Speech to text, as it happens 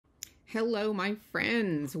Hello, my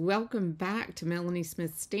friends. Welcome back to Melanie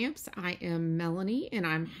Smith Stamps. I am Melanie, and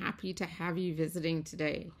I'm happy to have you visiting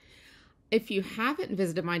today. If you haven't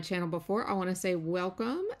visited my channel before, I want to say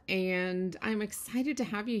welcome, and I'm excited to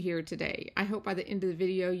have you here today. I hope by the end of the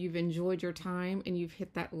video you've enjoyed your time and you've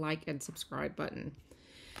hit that like and subscribe button.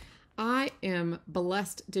 I am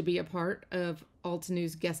blessed to be a part of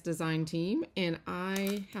Altenew's guest design team, and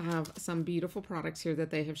I have some beautiful products here that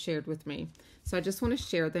they have shared with me. So I just want to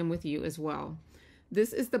share them with you as well.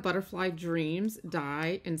 This is the Butterfly Dreams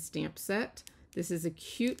die and stamp set. This is a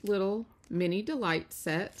cute little mini delight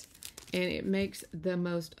set, and it makes the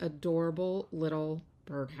most adorable little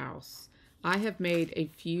birdhouse. I have made a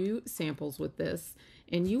few samples with this,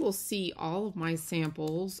 and you will see all of my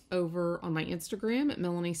samples over on my Instagram at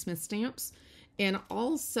Melanie Smith Stamps, and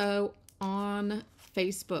also on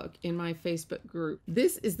Facebook in my Facebook group.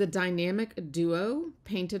 This is the Dynamic Duo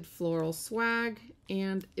Painted Floral Swag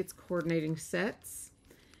and its coordinating sets.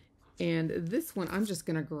 And this one, I'm just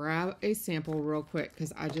gonna grab a sample real quick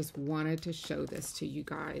because I just wanted to show this to you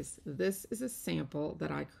guys. This is a sample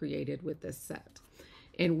that I created with this set.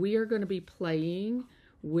 And we are gonna be playing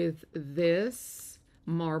with this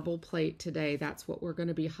marble plate today. That's what we're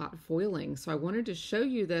gonna be hot foiling. So I wanted to show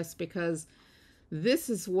you this because this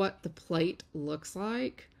is what the plate looks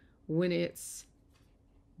like when it's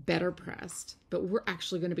better pressed, but we're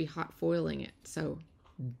actually going to be hot foiling it. So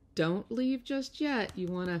don't leave just yet. You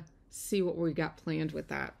want to see what we got planned with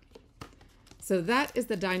that. So that is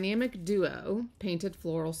the Dynamic Duo Painted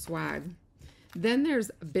Floral Swag. Then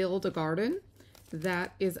there's Build a Garden.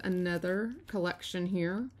 That is another collection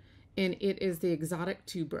here, and it is the Exotic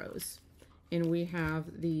Tubros. And we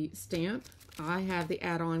have the stamp. I have the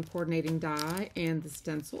add-on coordinating die and the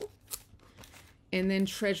stencil. And then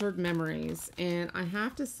Treasured Memories. And I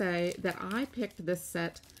have to say that I picked this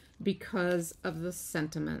set because of the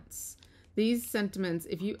sentiments. These sentiments,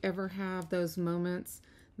 if you ever have those moments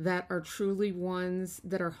that are truly ones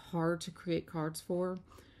that are hard to create cards for,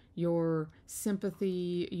 your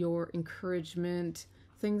sympathy, your encouragement,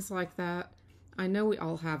 things like that, I know we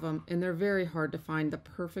all have them, and they're very hard to find the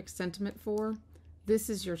perfect sentiment for. This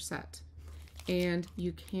is your set. And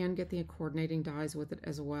you can get the coordinating dies with it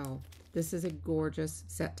as well. This is a gorgeous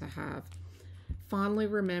set to have. Fondly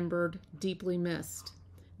remembered, deeply missed.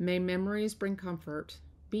 May memories bring comfort.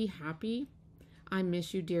 Be happy. I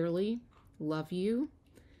miss you dearly. Love you.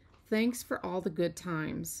 Thanks for all the good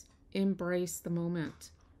times. Embrace the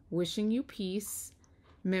moment. Wishing you peace.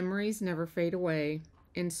 Memories never fade away.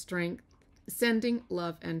 And strength. Sending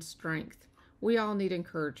love and strength. We all need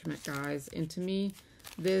encouragement, guys. And to me,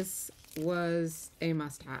 this was a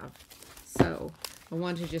must-have. So I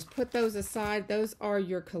want to just put those aside. Those are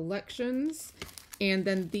your collections. And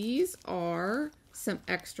then these are some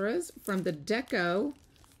extras from the Deco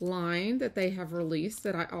line that they have released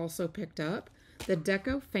that I also picked up. The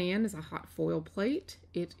Deco fan is a hot foil plate.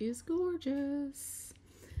 It is gorgeous.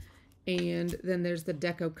 And then there's the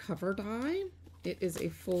Deco cover die. It is a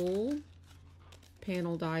full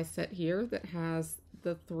panel die set here that has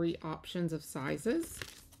the 3 options of sizes.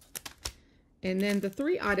 And then the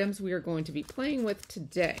 3 items we are going to be playing with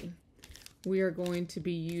today. We are going to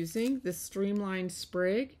be using the Streamlined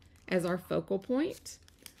Sprig as our focal point.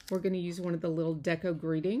 We're going to use one of the little Deco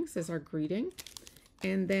greetings as our greeting.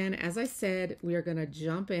 And then, as I said, we are going to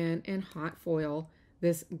jump in and hot foil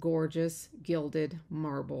this gorgeous gilded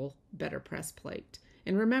marble better press plate.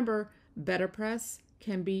 And remember, better press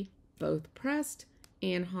can be both pressed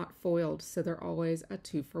and hot foiled, so they're always a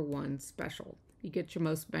 2-for-1 special. You get your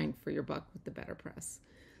most bang for your buck with the better press.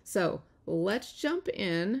 So let's jump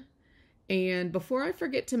in. And before I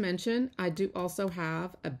forget to mention, I do also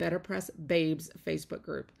have a Better Press Babes Facebook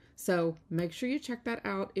group. So make sure you check that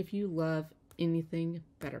out if you love anything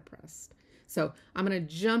better pressed. So I'm going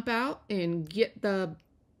to jump out and get the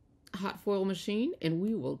hot foil machine, and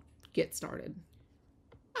we will get started.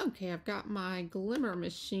 Okay, I've got my glimmer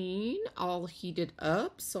machine all heated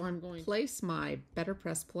up, so I'm going to place my better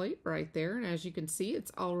press plate right there, and as you can see,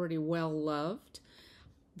 it's already well loved.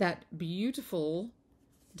 That beautiful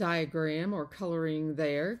diagram or coloring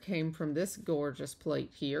there came from this gorgeous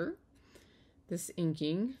plate here. This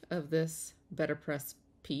inking of this better press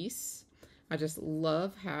piece. I just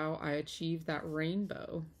love how I achieved that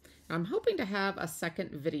rainbow. I'm hoping to have a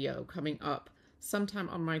second video coming up sometime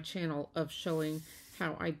on my channel of showing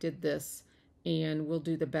how I did this, and we'll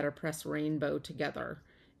do the better press rainbow together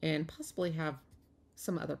and possibly have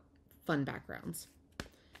some other fun backgrounds.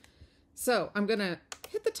 So I'm gonna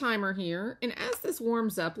hit the timer here, and as this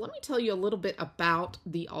warms up, let me tell you a little bit about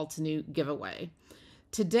the Altenew giveaway.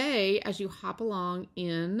 Today, as you hop along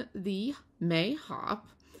in the May hop,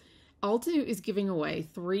 Altenew is giving away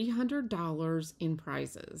 $300 in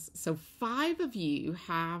prizes. So 5 of you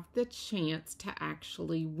have the chance to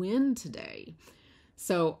actually win today.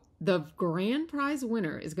 So the grand prize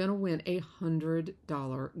winner is going to win a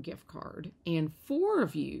 $100 gift card. And 4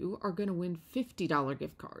 of you are going to win $50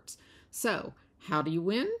 gift cards. So how do you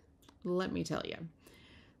win? Let me tell you.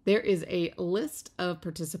 There is a list of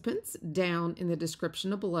participants down in the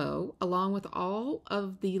description below, along with all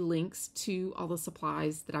of the links to all the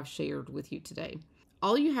supplies that I've shared with you today.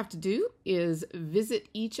 All you have to do is visit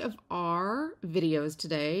each of our videos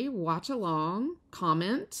today, watch along,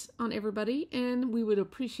 comment on everybody, and we would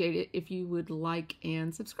appreciate it if you would like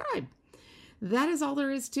and subscribe. That is all there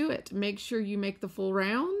is to it. Make sure you make the full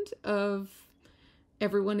round of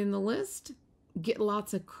everyone in the list. Get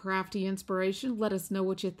lots of crafty inspiration. Let us know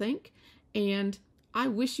what you think. And I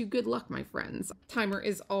wish you good luck, my friends. Timer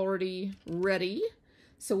is already ready.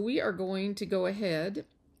 So we are going to go ahead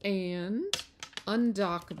and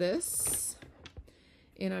undock this.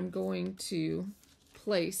 And I'm going to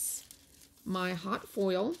place my hot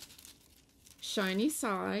foil shiny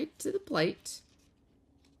side to the plate.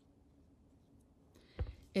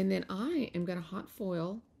 And then I am going to hot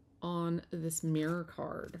foil on this mirror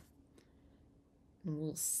card. And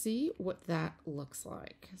we'll see what that looks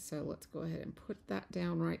like. So let's go ahead and put that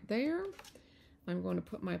down right there. I'm going to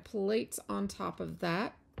put my plates on top of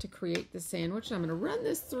that to create the sandwich. I'm going to run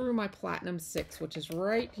this through my Platinum 6, which is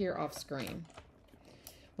right here off screen.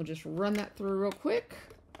 We'll just run that through real quick.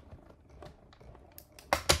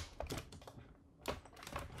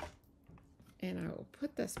 And I will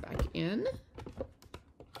put this back in.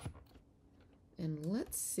 And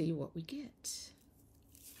let's see what we get.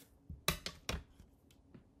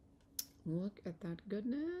 Look at that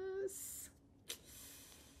goodness.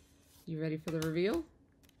 You ready for the reveal?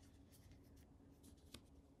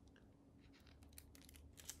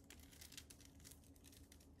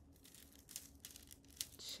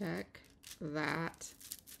 Check that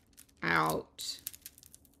out.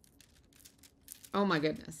 Oh my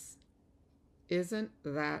goodness. Isn't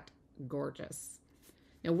that gorgeous?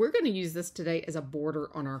 Now we're going to use this today as a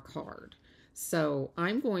border on our card. So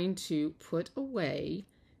I'm going to put away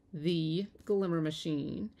the glimmer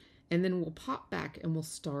machine, and then we'll pop back and we'll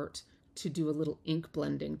start to do a little ink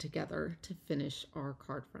blending together to finish our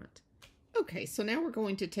card front. Okay, so now we're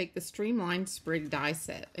going to take the Streamlined Sprig Die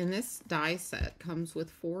Set, and this die set comes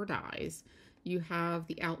with 4 dies. You have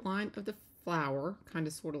the outline of the flower, kind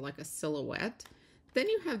of sort of like a silhouette. Then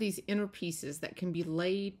you have these inner pieces that can be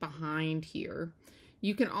laid behind here.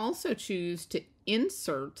 You can also choose to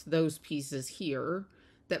insert those pieces here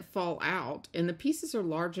that fall out, and the pieces are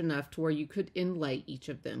large enough to where you could inlay each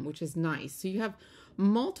of them, which is nice. So you have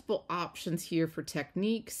multiple options here for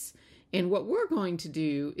techniques. And what we're going to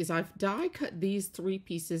do is I've die cut these 3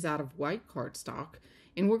 pieces out of white cardstock,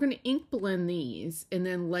 and we're going to ink blend these and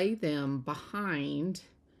then lay them behind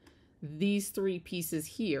these 3 pieces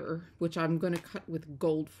here, which I'm going to cut with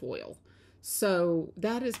gold foil. So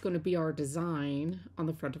that is going to be our design on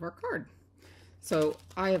the front of our card. So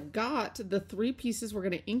I have got the 3 pieces we're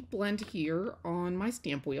going to ink blend here on my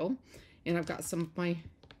stamp wheel. And I've got some of my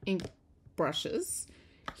ink brushes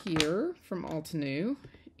here from Altenew.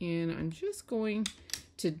 And I'm just going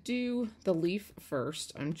to do the leaf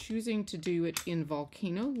first. I'm choosing to do it in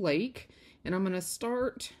Volcano Lake. And I'm going to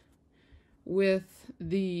start with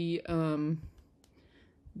the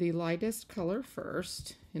lightest color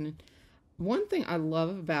first. And one thing I love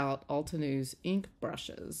about Altenew's ink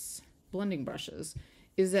brushes, blending brushes,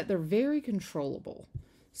 is that they're very controllable.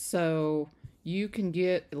 So you can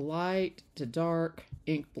get light to dark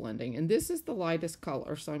ink blending. And this is the lightest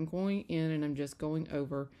color. So I'm going in and I'm just going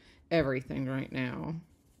over everything right now.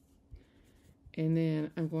 And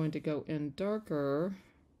then I'm going to go in darker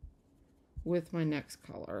with my next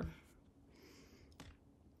color.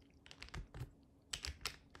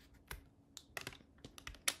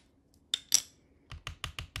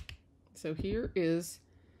 So here is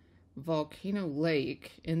Volcano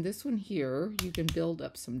Lake, and this one here, you can build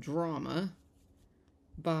up some drama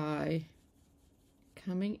by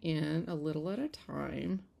coming in a little at a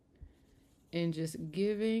time and just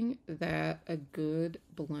giving that a good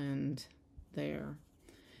blend there.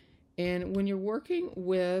 And when you're working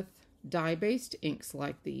with dye-based inks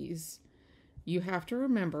like these, you have to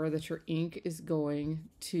remember that your ink is going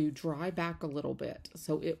to dry back a little bit,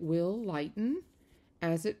 so it will lighten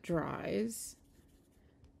as it dries.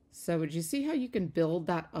 So would you see how you can build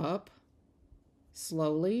that up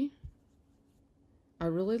slowly? I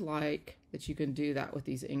really like that you can do that with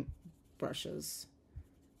these ink brushes,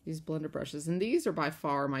 these blender brushes. And these are by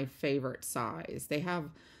far my favorite size. They have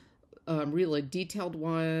really detailed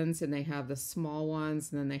ones, and they have the small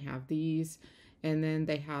ones, and then they have these, and then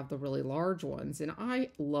they have the really large ones. And I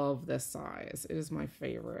love this size. It is my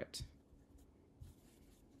favorite.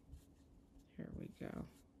 Here we go.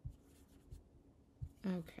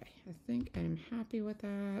 Okay, I think I'm happy with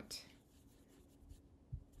that.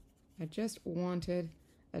 I just wanted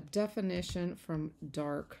a definition from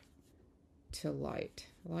dark to light.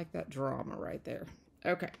 I like that drama right there.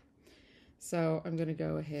 Okay, so I'm going to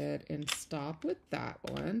go ahead and stop with that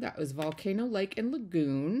one. That was Volcano Lake and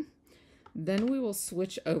Lagoon. Then we will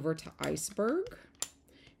switch over to Iceberg.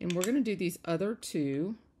 And we're going to do these other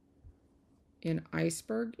two in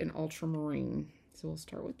Iceberg and Ultramarine. So we'll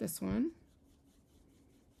start with this one.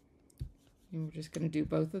 And we're just going to do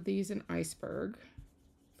both of these in Iceberg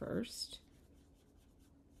first.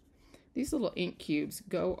 These little ink cubes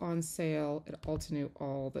go on sale at Altenew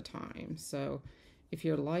all the time. So if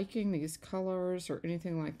you're liking these colors or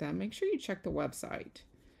anything like that, make sure you check the website.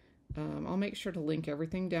 I'll make sure to link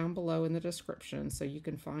everything down below in the description so you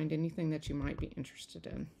can find anything that you might be interested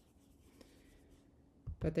in.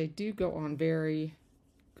 But they do go on very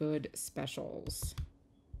good specials.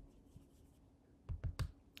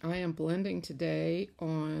 I am blending today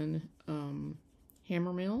on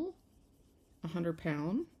Hammermill, 100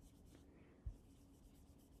 pound.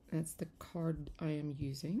 That's the card I am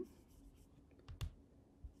using.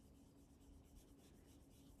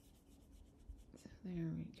 So there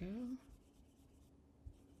we go.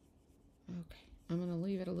 Okay, I'm going to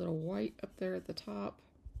leave it a little white up there at the top.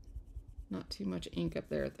 Not too much ink up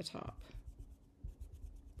there at the top.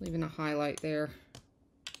 Leaving a highlight there.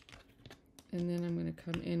 And then I'm going to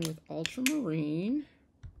come in with Ultramarine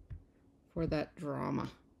for that drama.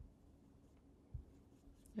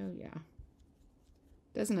 Oh yeah.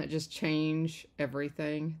 Doesn't it just change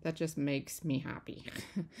everything? That just makes me happy.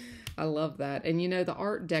 I love that. And you know, the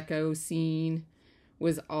Art Deco scene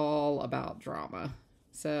was all about drama.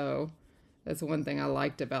 So that's one thing I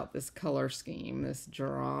liked about this color scheme, this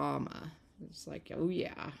drama. It's like, oh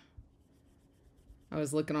yeah. I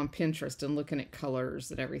was looking on Pinterest and looking at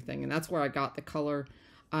colors and everything. And that's where I got the color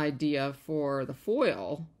idea for the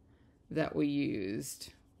foil that we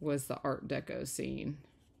used, was the Art Deco scene.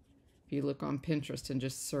 If you look on Pinterest and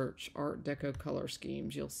just search Art Deco color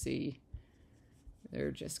schemes, you'll see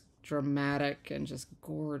they're just dramatic and just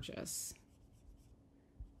gorgeous.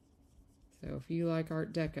 So if you like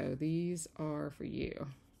Art Deco, these are for you.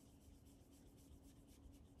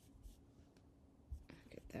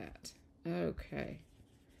 Look at that. Okay,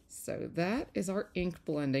 so that is our ink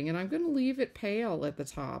blending, and I'm going to leave it pale at the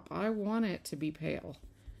top. I want it to be pale.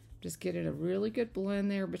 Just getting a really good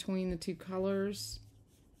blend there between the two colors.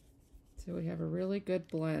 So we have a really good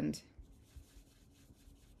blend.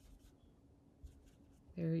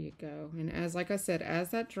 There you go. And as, like I said,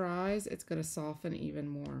 as that dries, it's going to soften even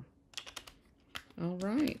more. All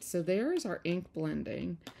right, so there's our ink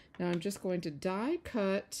blending. Now I'm just going to die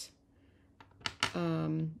cut.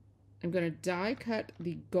 I'm going to die cut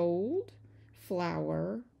the gold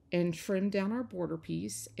flower and trim down our border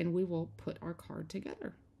piece, and we will put our card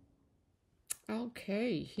together.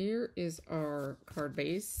 Okay, here is our card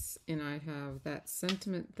base, and I have that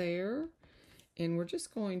sentiment there, and we're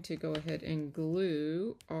just going to go ahead and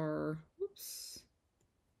glue our,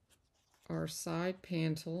 our side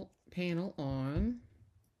panel on.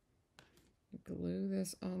 Glue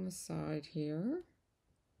this on the side here.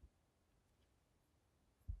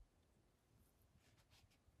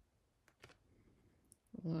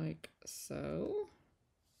 Like so.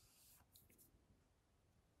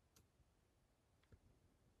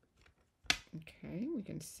 Okay, we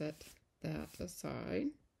can set that aside.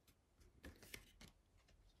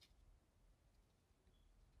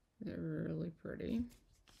 They're really pretty.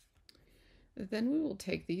 Then we will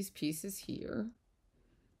take these pieces here,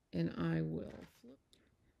 and I will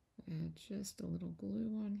add just a little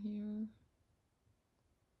glue on here.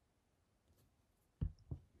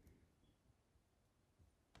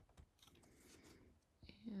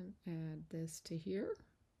 And add this to here.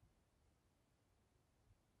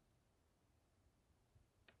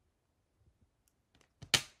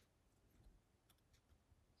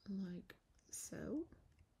 Like so.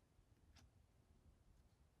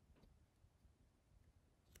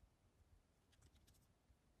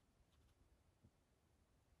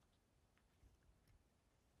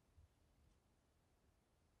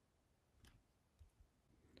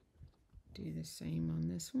 Do the same on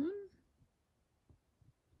this one.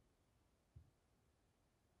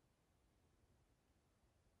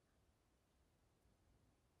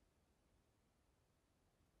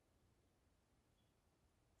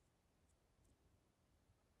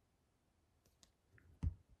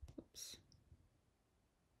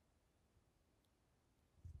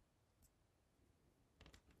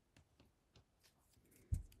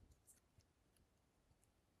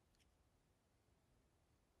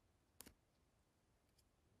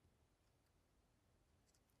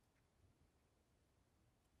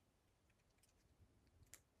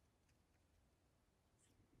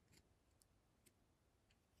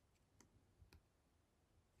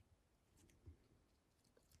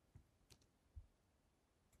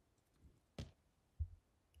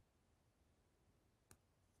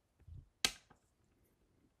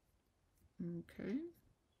 Okay,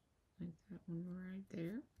 like that one right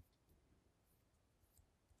there.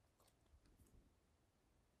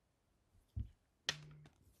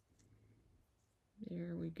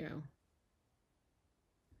 There we go.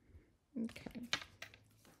 Okay.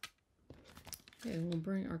 And we'll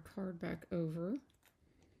bring our card back over,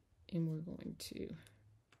 and we're going to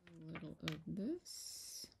a little of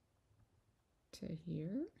this to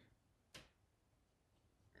here.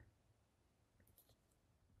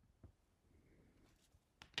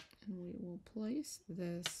 And we will place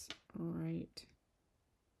this right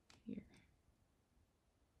here.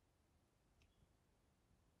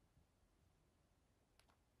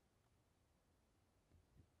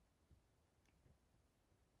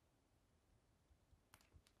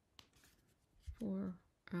 For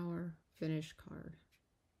our finished card.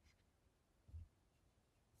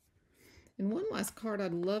 And one last card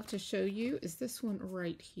I'd love to show you is this one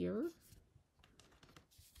right here.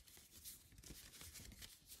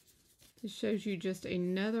 This shows you just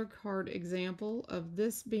another card example of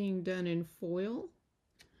this being done in foil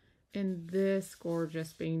and this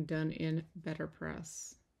gorgeous being done in Better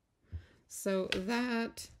Press. So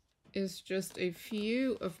that is just a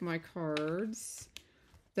few of my cards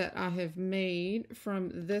that I have made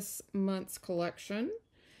from this month's collection.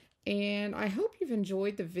 And I hope you've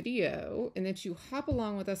enjoyed the video and that you hop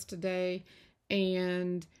along with us today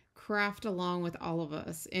and craft along with all of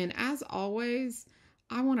us. And as always,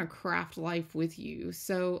 I want to craft life with you.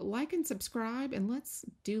 So like and subscribe, and let's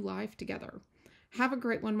do life together. Have a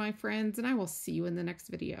great one, my friends, and I will see you in the next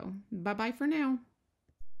video. Bye-bye for now.